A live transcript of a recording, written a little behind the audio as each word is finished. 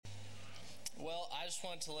Well, I just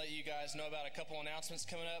wanted to let you guys know about a couple announcements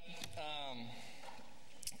coming up.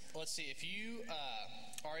 Let's see, if you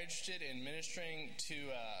are interested in ministering to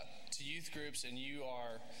youth groups and you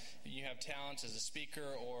have talents as a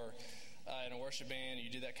speaker or in a worship band, you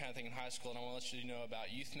did that kind of thing in high school, and I want to let you know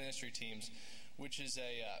about youth ministry teams, which is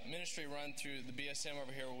a ministry run through the BSM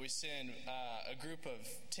over here where we send a group of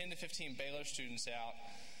 10 to 15 Baylor students out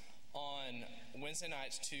on Wednesday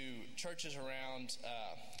nights to churches around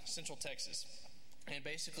Central Texas. And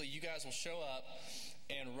basically, you guys will show up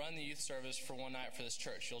and run the youth service for one night for this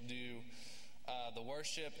church. You'll do the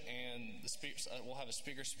worship, and we'll have a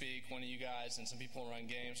speaker speak, one of you guys, and some people will run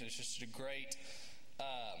games. And it's just a great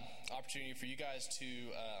opportunity for you guys to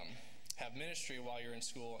have ministry while you're in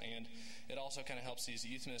school, and it also kind of helps these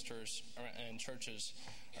youth ministers and churches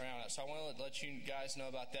around it. So I want to let you guys know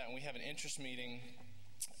about that. And we have an interest meeting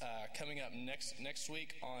coming up next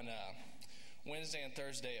week on Wednesday and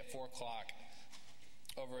Thursday at 4 o'clock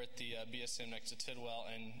over at the BSM next to Tidwell.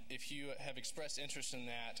 And if you have expressed interest in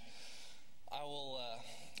that, I'll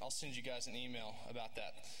send you guys an email about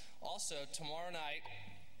that. Also, tomorrow night,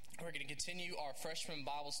 we're going to continue our freshman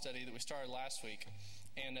Bible study that we started last week.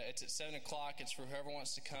 And it's at 7 o'clock. It's for whoever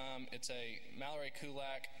wants to come. Mallory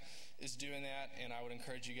Kulak is doing that, and I would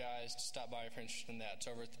encourage you guys to stop by if you're interested in that. It's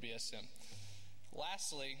over at the BSM.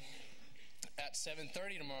 Lastly, at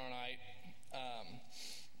 7:30 tomorrow night,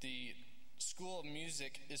 the School of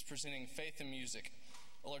Music is presenting Faith in Music,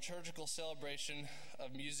 a liturgical celebration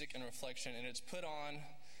of music and reflection, and it's put on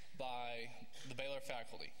by the Baylor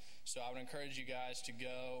faculty. So I would encourage you guys to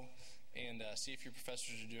go and see if your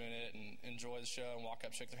professors are doing it and enjoy the show and walk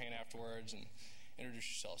up, shake their hand afterwards, and introduce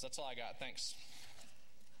yourselves. That's all I got. Thanks.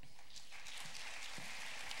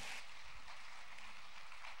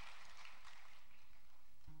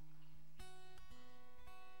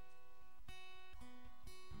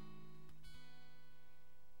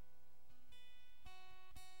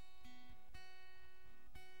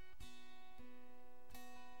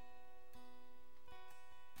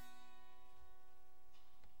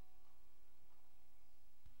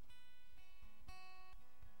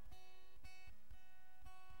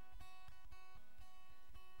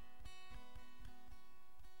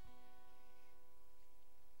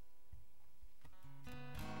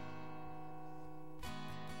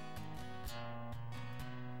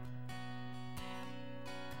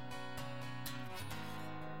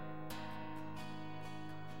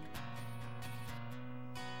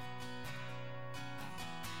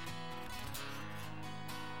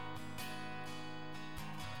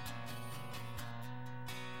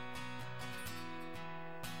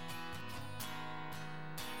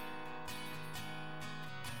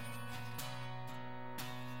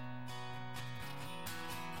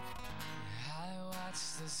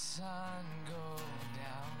 The sun go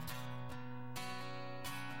down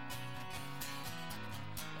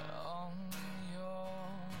on your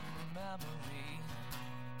memory.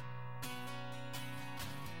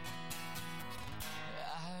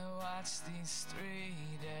 I watched these 3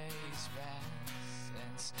 days pass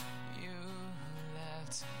since you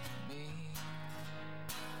left me.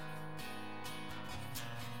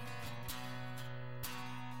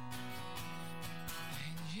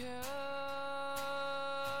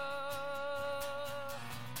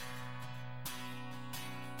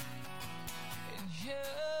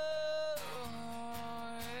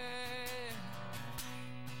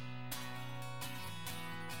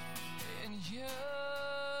 And you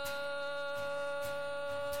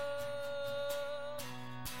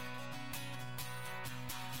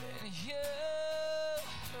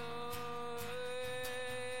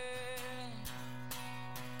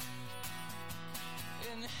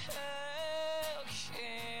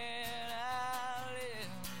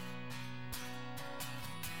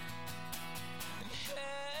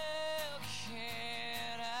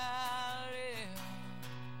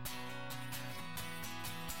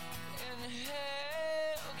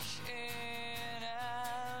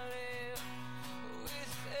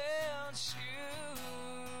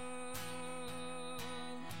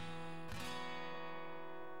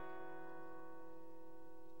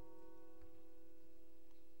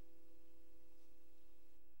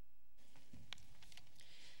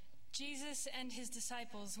Jesus and his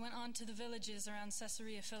disciples went on to the villages around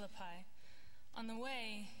Caesarea Philippi. On the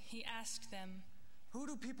way, he asked them, "Who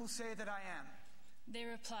do people say that I am?" They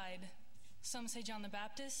replied, "Some say John the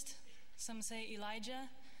Baptist, some say Elijah,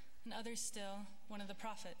 and others still, one of the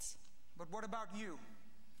prophets." "But what about you?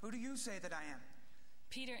 Who do you say that I am?"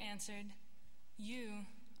 Peter answered, "You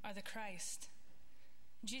are the Christ."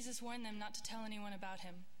 Jesus warned them not to tell anyone about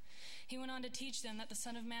him. He went on to teach them that the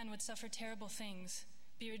Son of Man would suffer terrible things,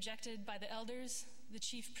 be rejected by the elders, the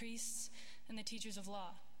chief priests, and the teachers of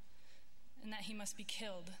law, and that he must be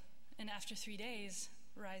killed, and after 3 days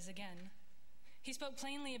rise again. He spoke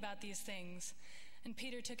plainly about these things, and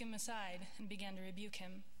Peter took him aside and began to rebuke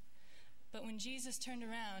him. But when Jesus turned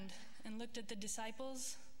around and looked at the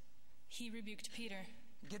disciples, he rebuked Peter.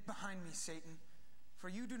 Get behind me, Satan, for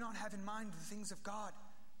you do not have in mind the things of God,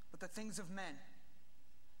 but the things of men.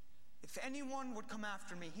 If anyone would come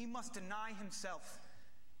after me, he must deny himself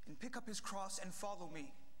and pick up his cross and follow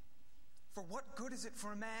me. For what good is it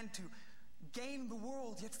for a man to gain the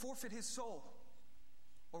world yet forfeit his soul?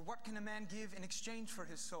 Or what can a man give in exchange for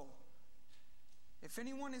his soul? If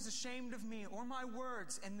anyone is ashamed of me or my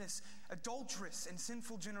words in this adulterous and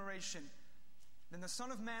sinful generation, then the Son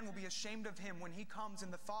of Man will be ashamed of him when he comes in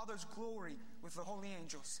the Father's glory with the holy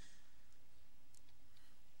angels.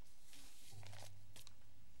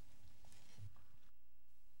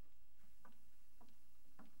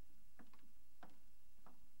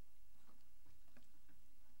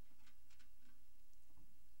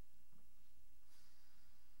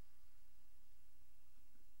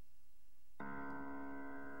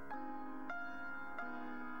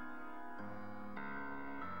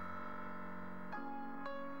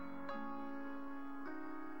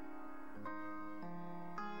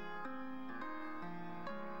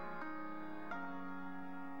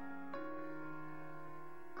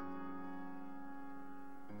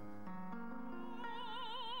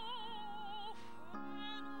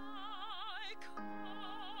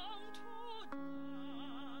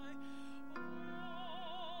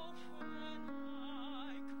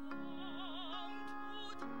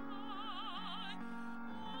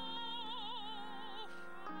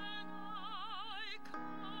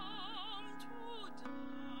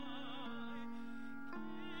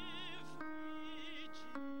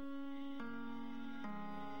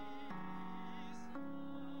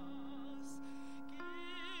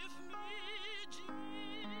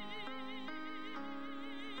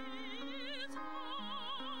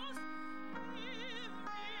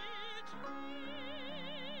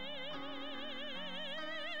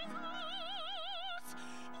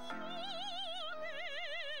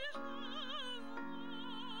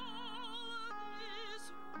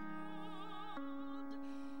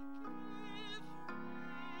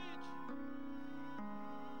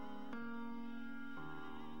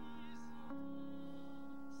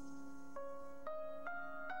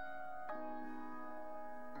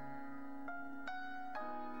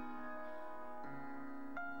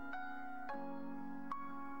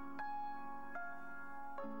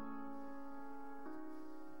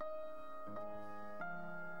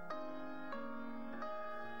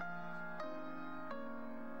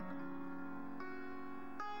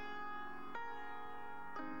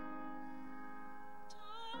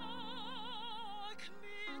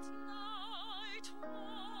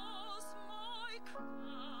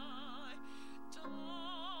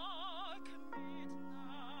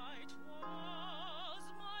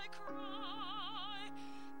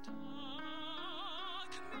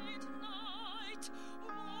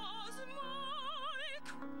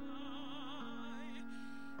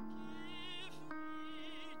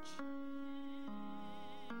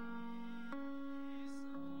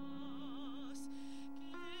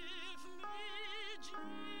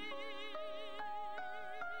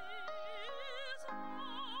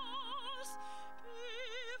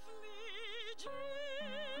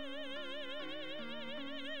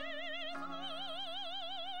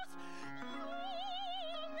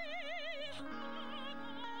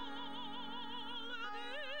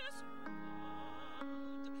 This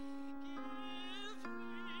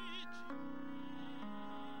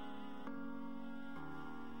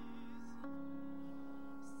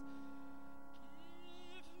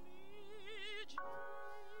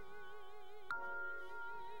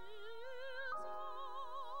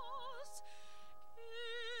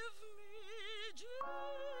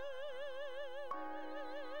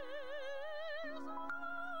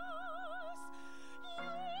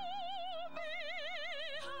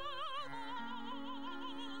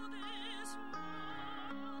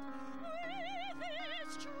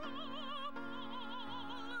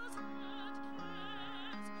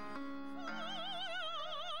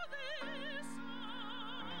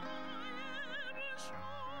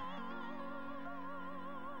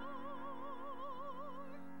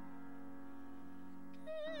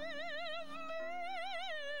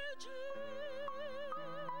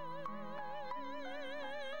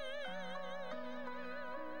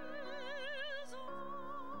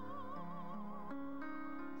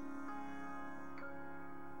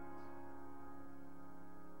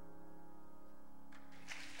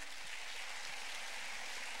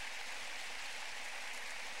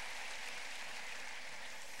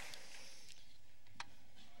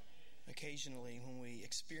occasionally when we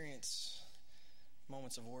experience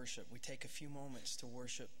moments of worship, we take a few moments to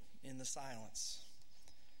worship in the silence.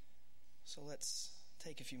 So let's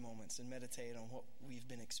take a few moments and meditate on what we've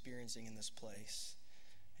been experiencing in this place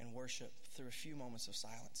and worship through a few moments of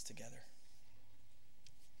silence together.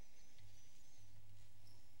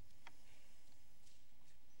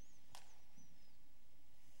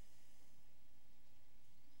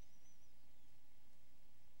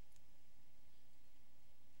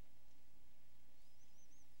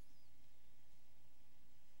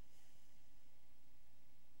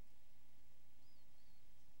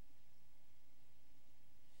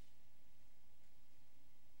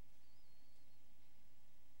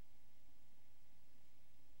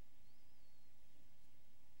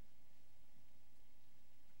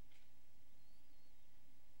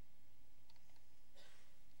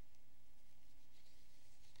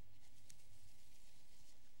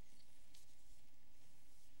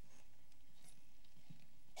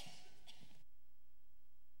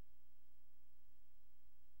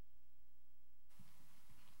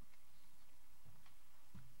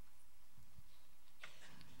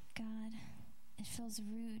 God, it feels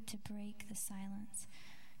rude to break the silence,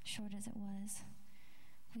 short as it was.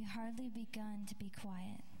 We hardly begun to be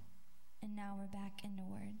quiet, and now we're back into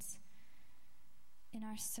words. In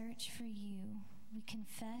our search for you, we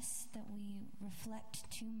confess that we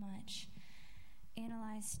reflect too much,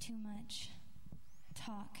 analyze too much,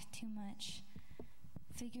 talk too much,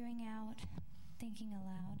 figuring out, thinking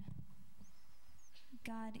aloud.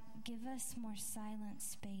 God, give us more silent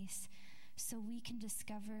space so we can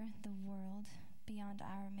discover the world beyond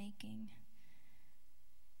our making.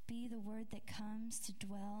 Be the word that comes to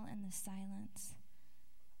dwell in the silence,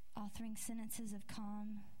 authoring sentences of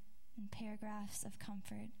calm and paragraphs of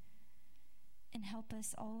comfort. And help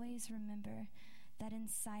us always remember that in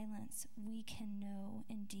silence we can know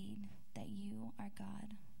indeed that you are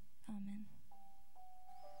God. Amen.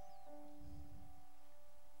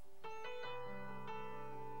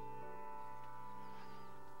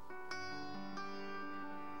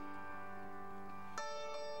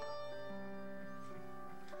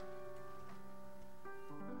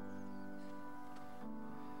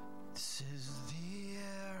 This is the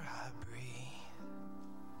air I breathe.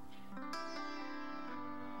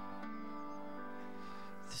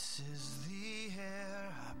 This is the air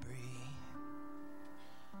I breathe.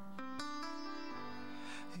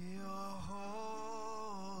 Your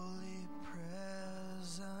holy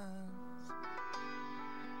presence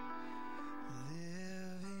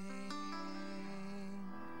living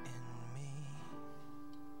in me.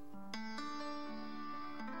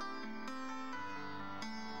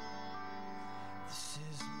 This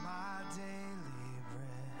is my daily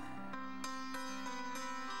bread.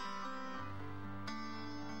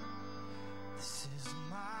 This is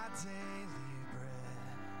my daily bread.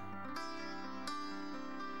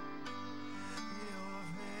 Your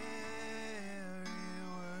very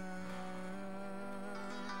words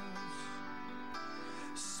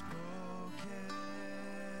spoken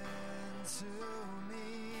to me,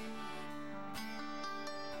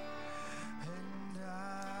 and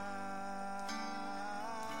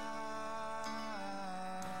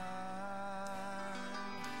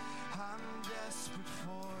I'm desperate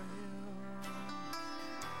for you.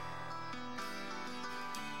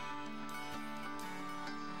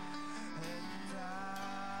 And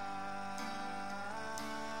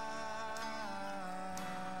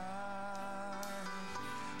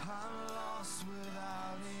I'm lost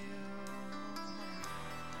without you.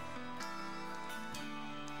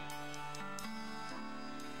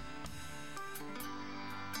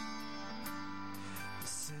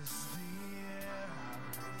 This is the air I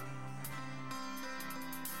breathe.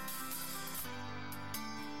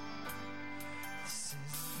 This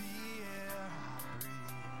is the air I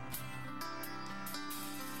breathe.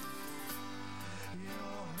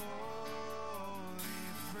 Your holy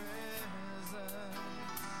presence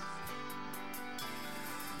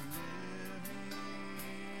living in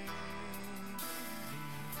me.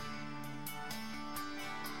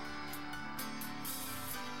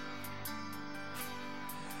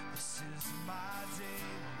 This is my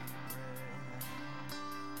daily bread.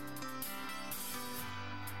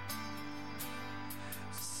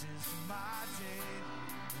 This is my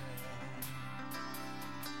daily bread.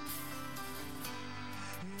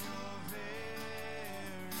 Your very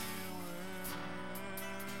words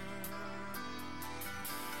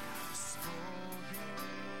spoken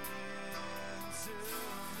to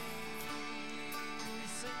me. We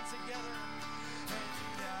sing together.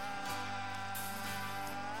 And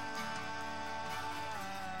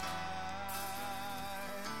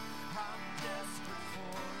I'm desperate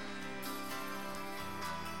for you.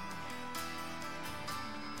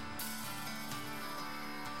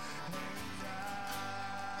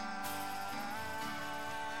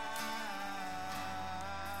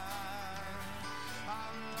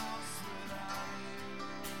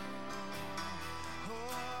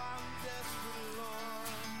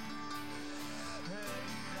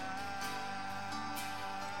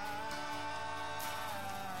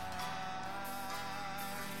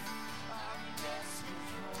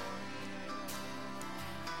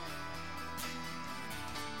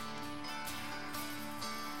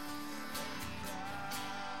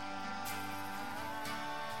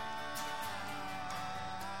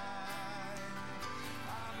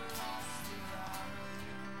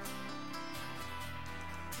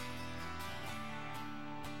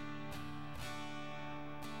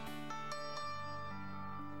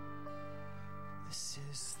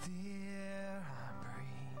 is the air I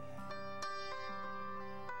breathe.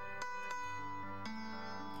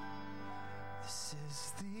 This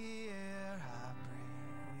is the air I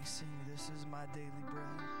breathe. We sing, this is my daily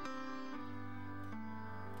bread.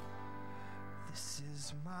 This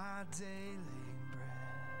is my daily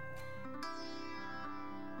bread.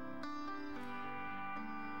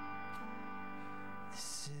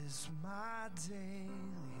 This is my daily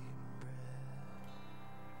bread.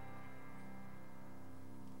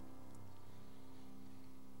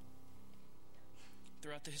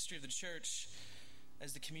 Throughout the history of the church,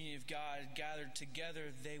 as the community of God gathered together,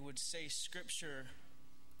 they would say scripture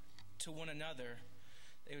to one another.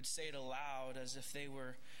 They would say it aloud as if they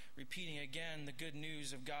were repeating again the good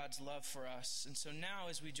news of God's love for us. And so now,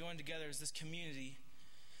 as we join together as this community,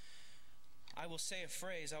 I will say a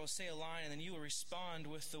phrase, I will say a line, and then you will respond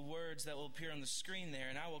with the words that will appear on the screen there.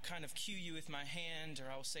 And I will kind of cue you with my hand, or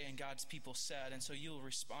I will say, "And God's people said." And so you will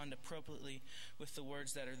respond appropriately with the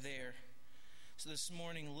words that are there. So this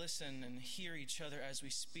morning, listen and hear each other as we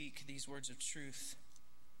speak these words of truth.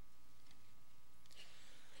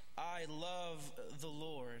 I love the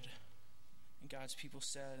Lord. And God's people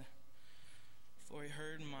said, for he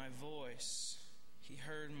heard my voice. He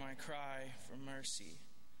heard my cry for mercy.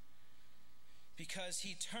 Because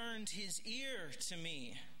he turned his ear to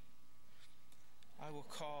me, I will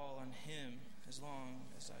call on him as long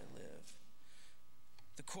as I live.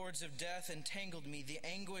 The cords of death entangled me. The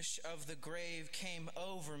anguish of the grave came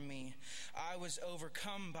over me. I was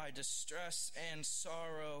overcome by distress and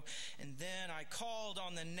sorrow. And then I called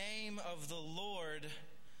on the name of the Lord.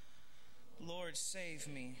 Lord, save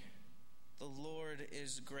me. The Lord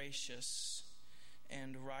is gracious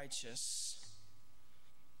and righteous.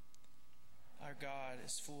 Our God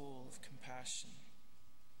is full of compassion.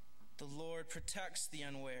 The Lord protects the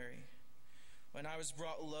unwary. When I was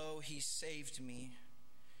brought low, he saved me.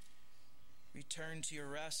 Return to your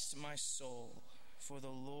rest, my soul, for the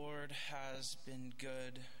Lord has been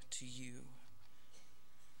good to you.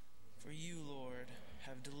 For you, Lord,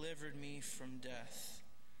 have delivered me from death,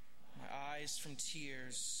 my eyes from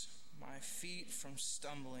tears, my feet from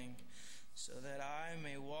stumbling, so that I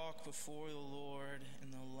may walk before the Lord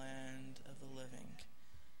in the land of the living.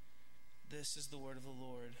 This is the word of the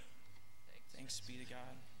Lord. Thanks be to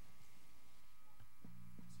God.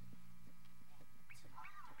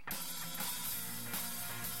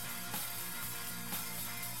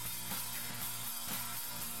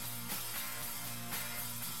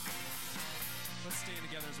 Let's stand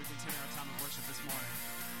together as we continue our time of worship this morning.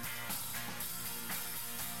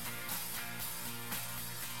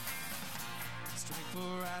 Strength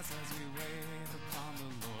will rise as we wait upon the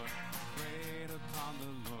Lord. Wait upon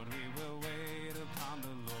the Lord. We will wait upon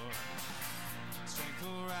the Lord. Strength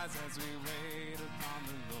will rise as we wait upon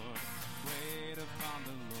the Lord. Wait upon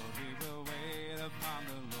the Lord. We will wait upon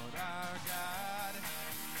the Lord. Our God,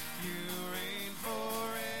 you reign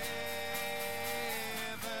forever.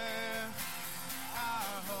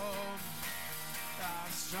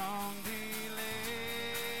 Strong deliverer,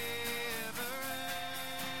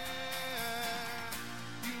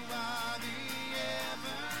 you are the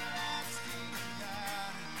everlasting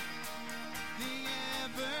God, the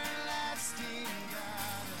everlasting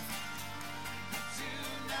God. Do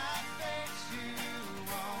not faint, you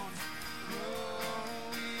won't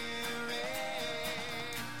grow weary.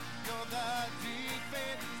 You're the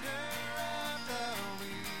defender of the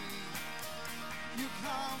weak. You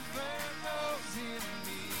comfort those in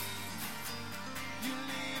need.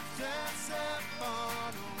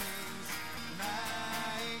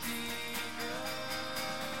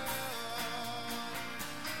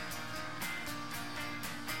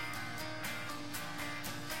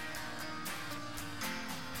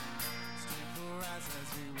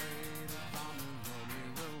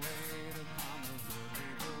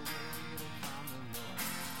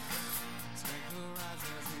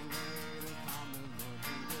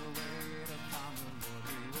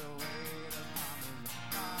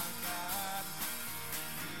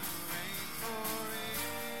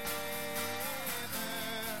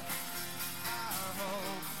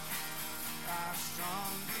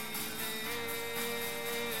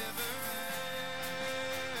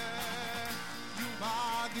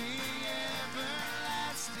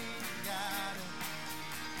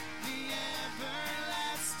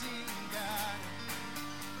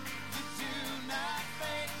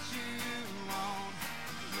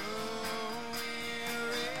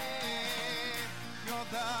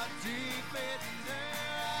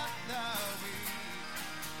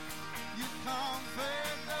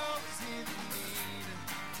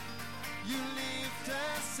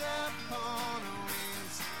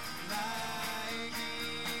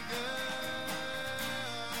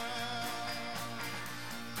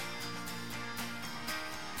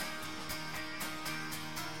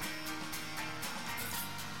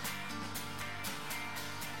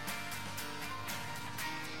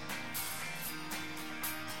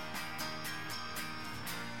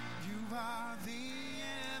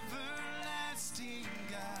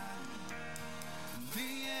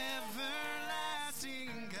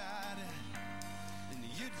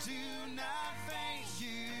 do not faint,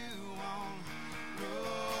 you won't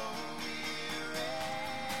grow weary.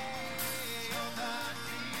 You're the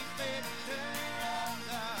defender of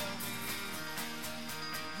the weak.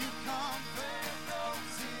 You comfort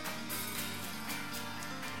those in need.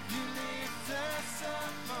 You lift us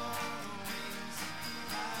up on wings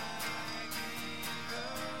like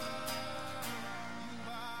eagles. You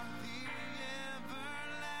are the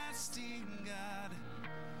everlasting God,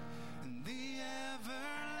 the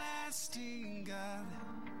everlasting God.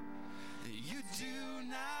 You do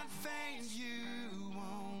not faint, you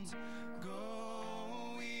won't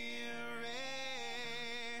go weary.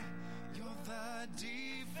 You're the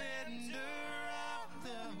defender of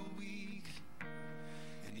the weak,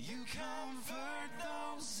 and you comfort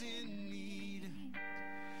those in need.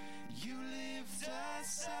 You lift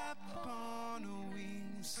us up on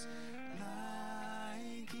wings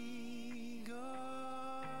like eagles.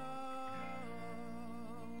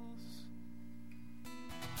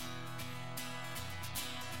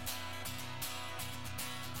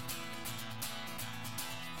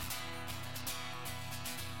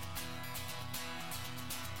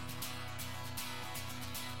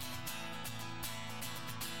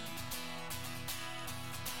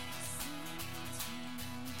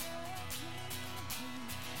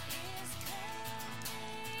 Is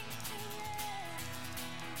coming.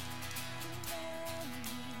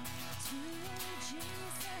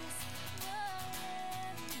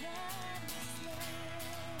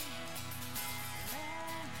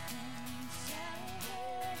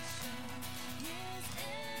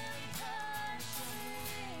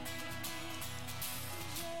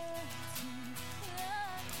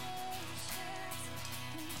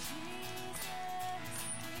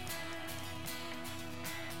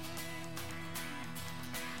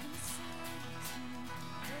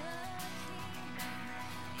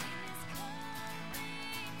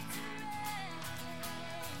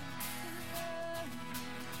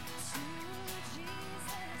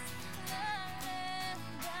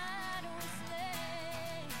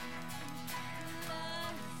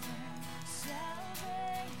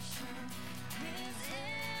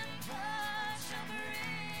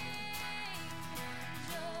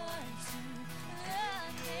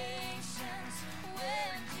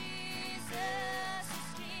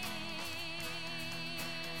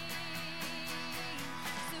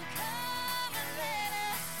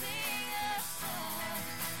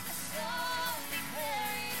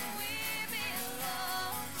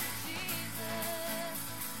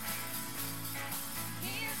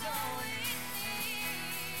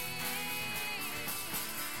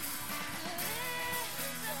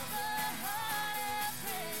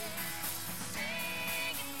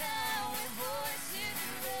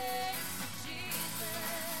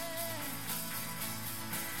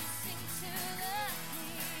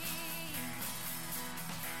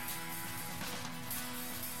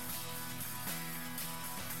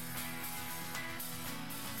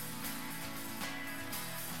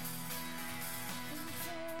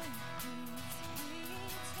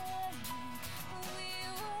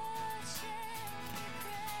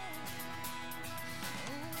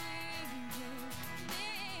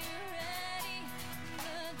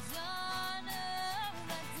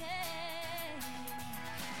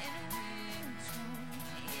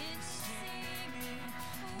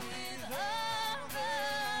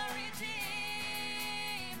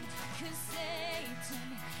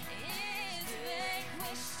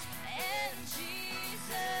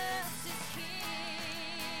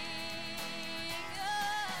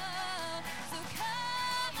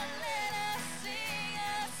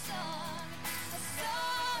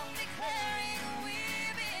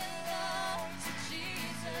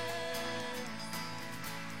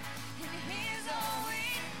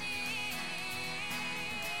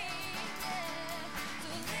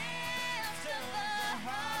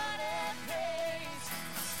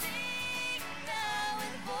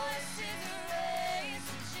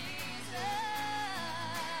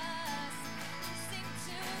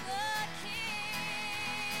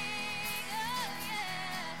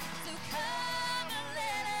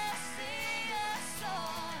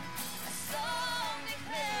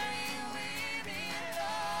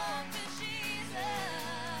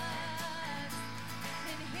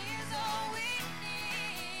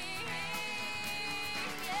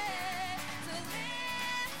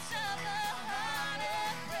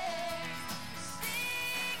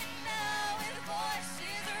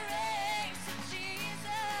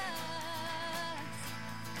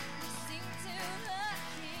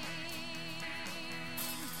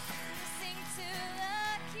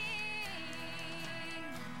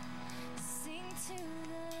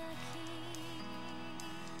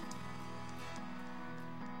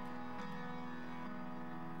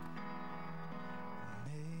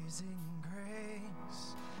 Amazing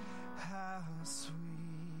grace, how sweet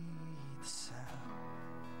the sound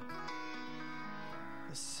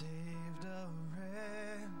that saved a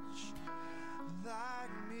wretch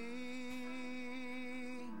like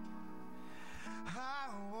me. I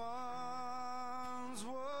once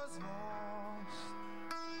was lost,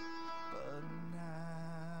 but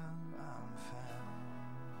now I'm found.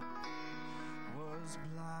 Was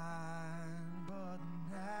blind, but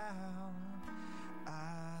now I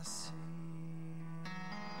see.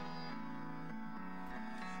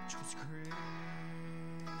 'Twas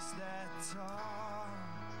grace that taught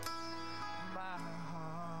my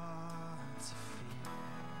heart to fear,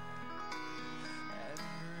 and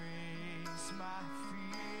grace my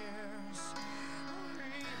fears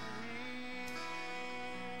relieved.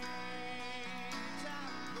 How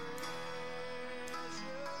precious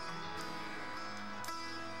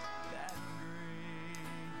that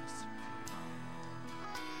grace appeared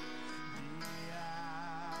the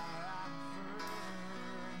hour I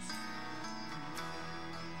first believed.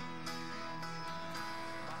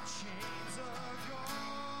 My chains are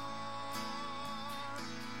gone,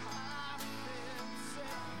 I've been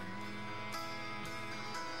set free.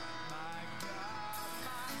 My God,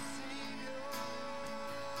 my Savior,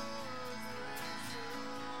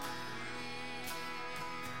 ransomed me.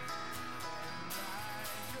 And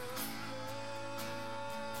like a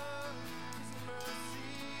flood, His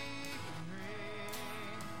mercy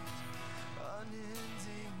reigns,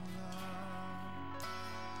 unending love,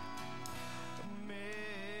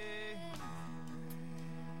 amazing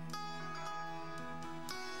grace.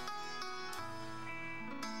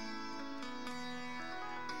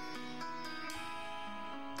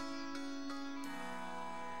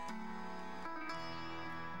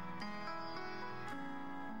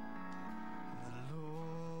 The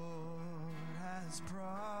Lord has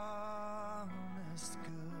promised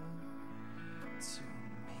good to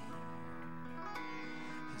me.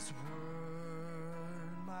 His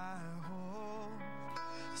word, my hope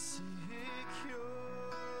secures.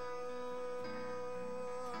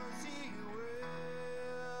 He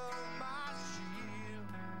will, my shield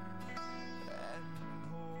and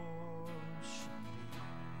portion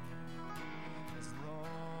be, as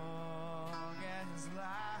long as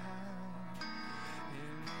life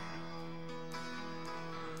endures.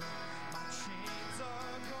 My chains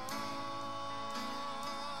are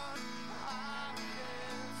gone, I've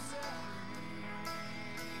been set free.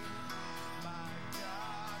 My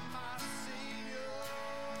God, my Savior,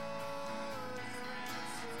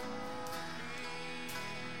 ransomed me.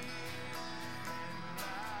 And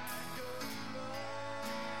like a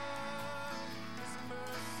flood, His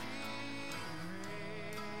mercy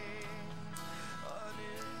reigns,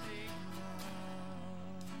 unending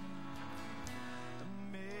love,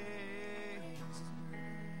 amazing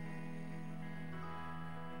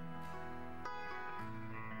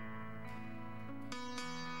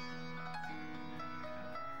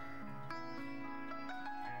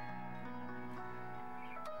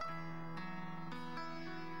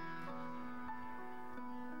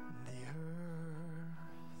The earth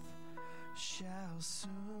shall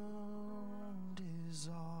soon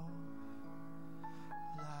dissolve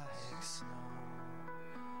like snow.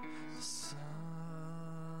 The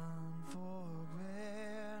sun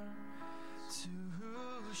forbear to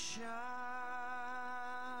shine,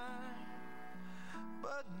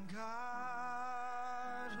 but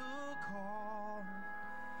God who called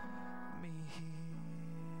me here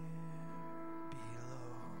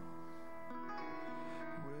below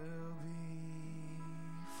will be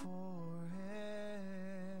forever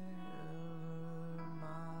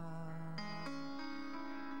mine.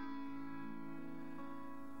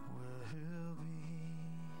 Will be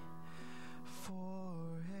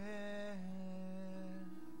forever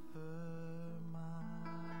mine.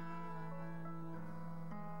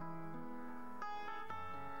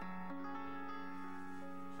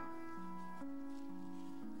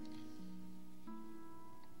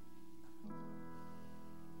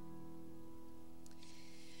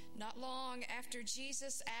 Not long after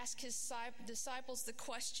Jesus asked his disciples the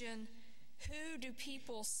question, "Who do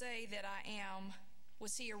people say that I am?"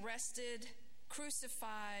 was he arrested,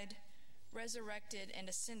 crucified, resurrected, and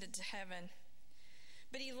ascended to heaven.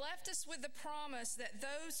 But he left us with the promise that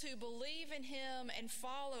those who believe in him and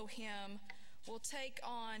follow him will take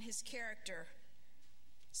on his character.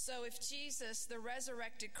 So if Jesus, the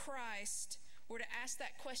resurrected Christ, were to ask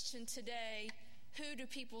that question today, "Who do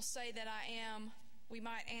people say that I am?" we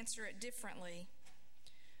might answer it differently.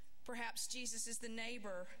 Perhaps Jesus is the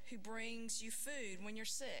neighbor who brings you food when you're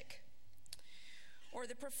sick, or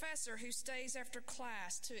the professor who stays after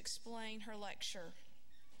class to explain her lecture,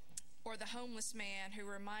 or the homeless man who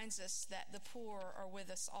reminds us that the poor are with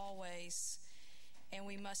us always and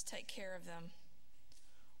we must take care of them.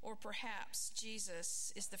 Or perhaps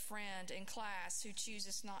Jesus is the friend in class who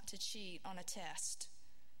chooses not to cheat on a test.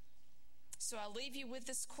 So I leave you with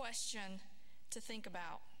this question to think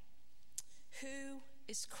about. Who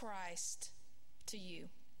is Christ to you?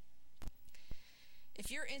 If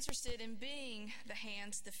you're interested in being the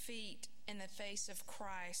hands, the feet, and the face of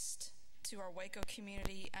Christ to our Waco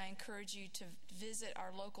community, I encourage you to visit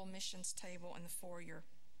our local missions table in the foyer.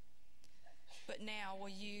 But now, will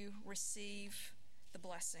you receive the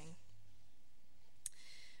blessing?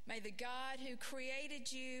 May the God who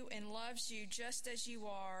created you and loves you just as you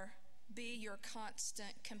are be your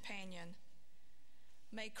constant companion.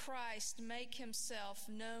 May Christ make himself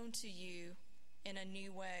known to you in a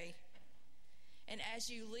new way. And as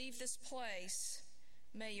you leave this place,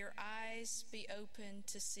 may your eyes be open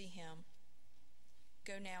to see him.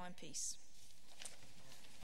 Go now in peace.